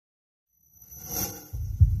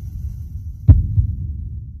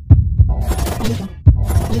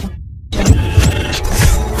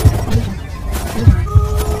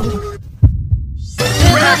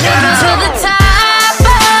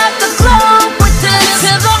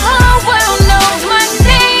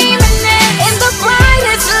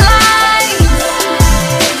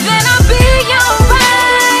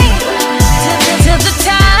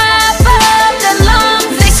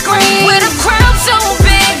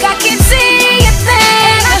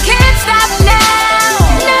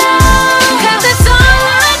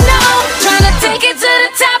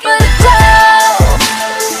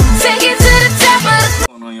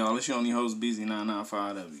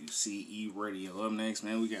WCE Radio. Up next,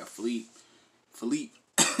 man, we got Felip,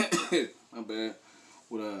 my bad,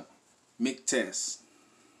 with a Mictest.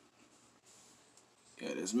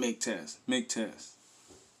 Yeah, that's Mictest.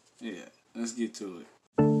 Yeah, let's get to it.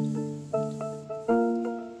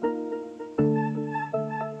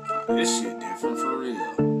 Oh, this shit different for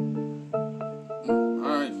real.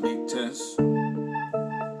 Alright, Mictest.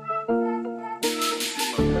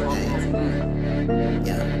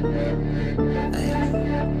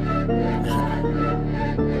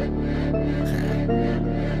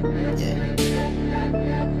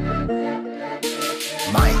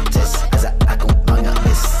 Mictest, as aku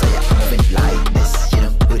mengalis, saya moving like this. You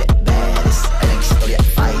know who that bad is? I think so that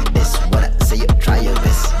fight this. Wanna say you try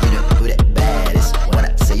this? You know who that bad is?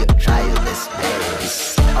 Wanna say you try this?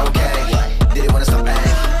 Okay, did it wanna stop?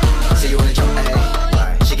 Say you wanna jump?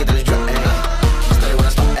 She get to the drop? Started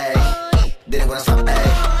wanna stop? Did it wanna stop?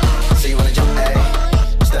 Say you wanna jump?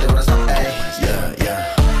 Started wanna stop?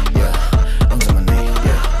 Yeah. I'm sama nih,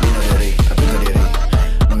 yeah. Dino dari, aku ke diri,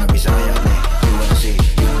 menghabis saya nih. You wanna see,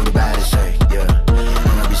 you know the baddest say, yeah.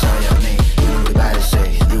 Menghabis saya nih, you know the baddest say.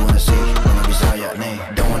 You wanna see, menghabis saya nih.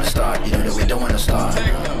 Don't wanna start, you know that we don't wanna start.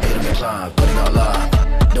 Hit him and climb, but it got locked.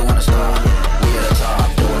 Don't wanna start, we at the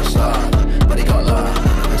top. Don't wanna start, but it got locked.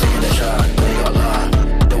 We're taking a shot, but it got locked.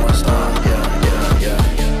 Don't wanna start, yeah. You know that we don't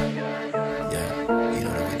wanna start.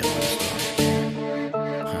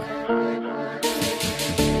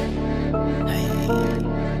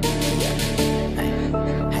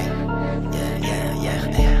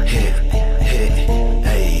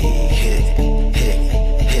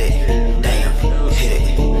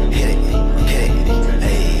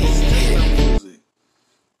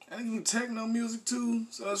 Techno music too.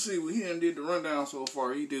 So let's see, we done did the rundown so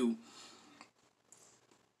far. He do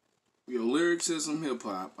lyricism hip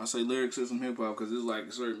hop. I say lyricism hip hop because it's like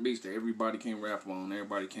a certain beats that everybody can't rap on,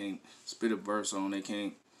 everybody can't spit a verse on, they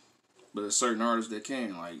can't. But there's certain artists that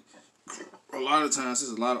can. Like a lot of times,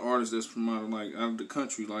 there's a lot of artists that's from out of the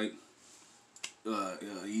country, like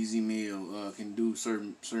Easy Meal can do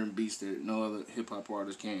certain beats that no other hip hop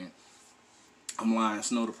artist can. I'm lying.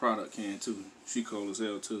 Snow the Product can too. She cold as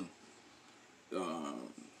hell too.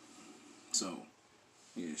 So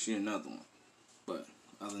yeah, she another one. But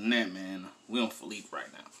other than that, man, we on Felip right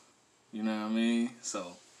now. You know what I mean?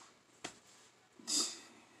 So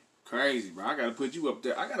crazy, bro. I gotta put you up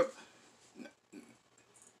there. I gotta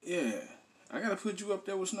put you up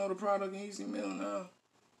there with Snow the Product and Easy Meal now.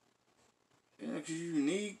 Yeah, cause you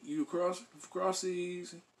unique. You cross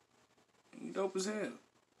seas. You dope as hell.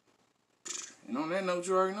 And on that note,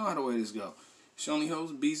 you already know how the way this go. It's your only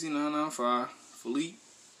host, BZ995, Felip,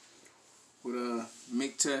 with a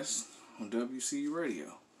Mictest on WC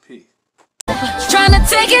Radio. Peace. Trying to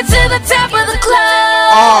take it to the top of the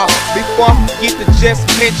club. Before I forget to just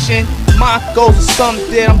mention, my goals are something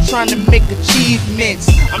that I'm trying to make achievements.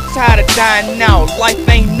 I'm tired of dying out, life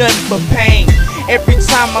ain't nothing but pain. Every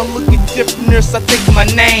time I look at differentness, I think of my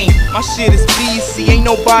name. My shit is BC, ain't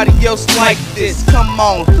nobody else like this. Come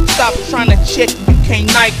on, stop trying to check, you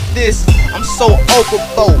can't like this. I'm so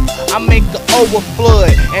overflow, I make an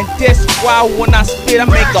overflood. And that's why when I spit, I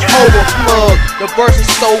make an overflow. The verse is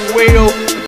so real.